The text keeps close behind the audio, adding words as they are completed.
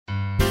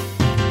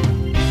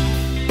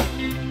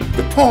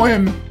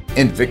poem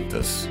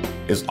Invictus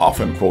is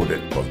often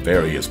quoted for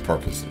various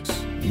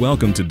purposes.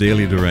 Welcome to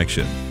Daily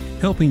Direction,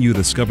 helping you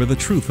discover the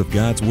truth of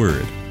God's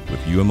Word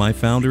with UMI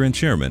founder and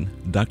chairman,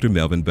 Dr.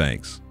 Melvin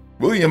Banks.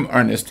 William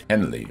Ernest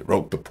Henley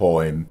wrote the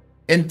poem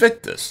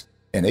Invictus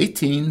in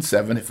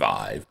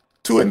 1875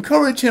 to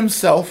encourage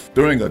himself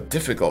during a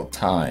difficult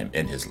time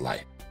in his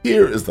life.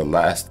 Here is the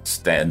last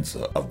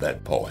stanza of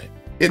that poem.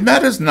 It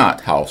matters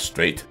not how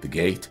strait the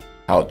gate,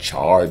 how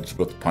charged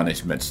with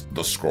punishments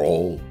the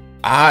scroll.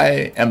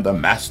 I am the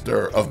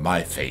master of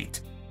my fate.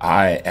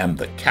 I am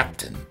the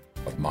captain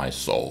of my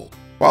soul.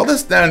 While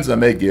this stanza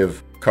may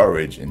give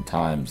courage in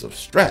times of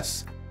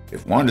stress,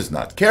 if one is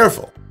not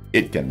careful,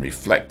 it can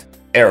reflect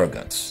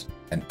arrogance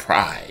and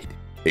pride,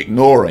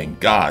 ignoring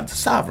God's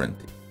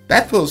sovereignty.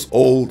 That was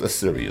old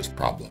Assyria's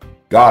problem.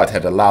 God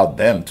had allowed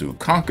them to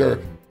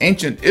conquer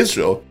ancient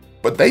Israel,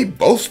 but they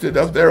boasted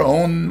of their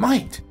own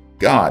might.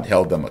 God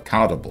held them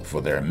accountable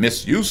for their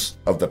misuse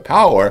of the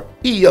power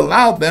He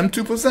allowed them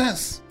to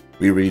possess.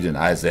 We read in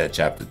Isaiah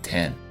chapter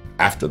 10,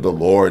 after the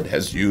Lord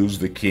has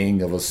used the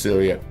king of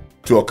Assyria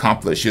to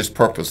accomplish His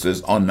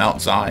purposes on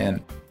Mount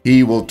Zion,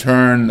 He will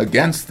turn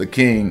against the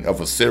king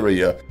of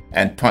Assyria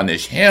and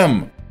punish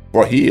him,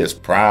 for he is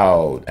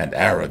proud and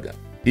arrogant.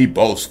 He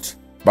boasts,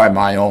 by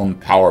my own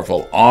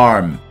powerful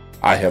arm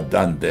I have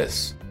done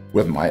this.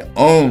 With my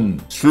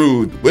own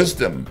shrewd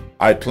wisdom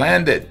I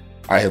planned it.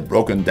 I have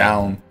broken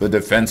down the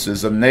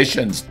defenses of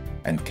nations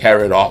and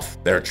carried off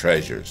their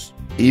treasures.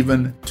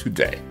 Even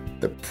today,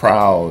 the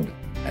proud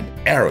and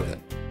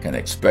arrogant can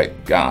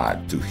expect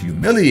God to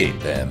humiliate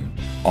them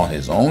on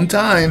His own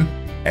time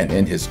and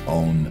in His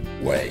own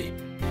way.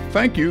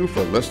 Thank you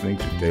for listening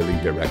to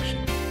Daily Direction.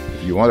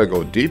 If you want to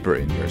go deeper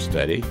in your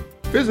study,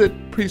 visit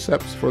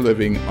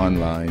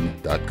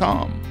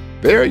preceptsforlivingonline.com.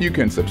 There you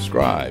can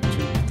subscribe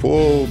to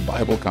full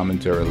Bible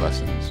commentary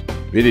lessons,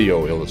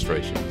 video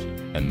illustrations,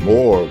 and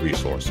more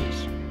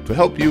resources to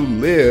help you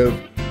live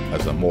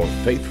as a more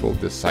faithful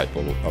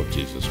disciple of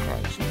Jesus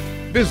Christ.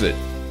 Visit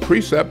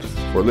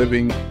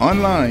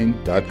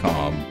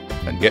preceptsforlivingonline.com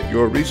and get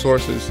your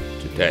resources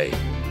today.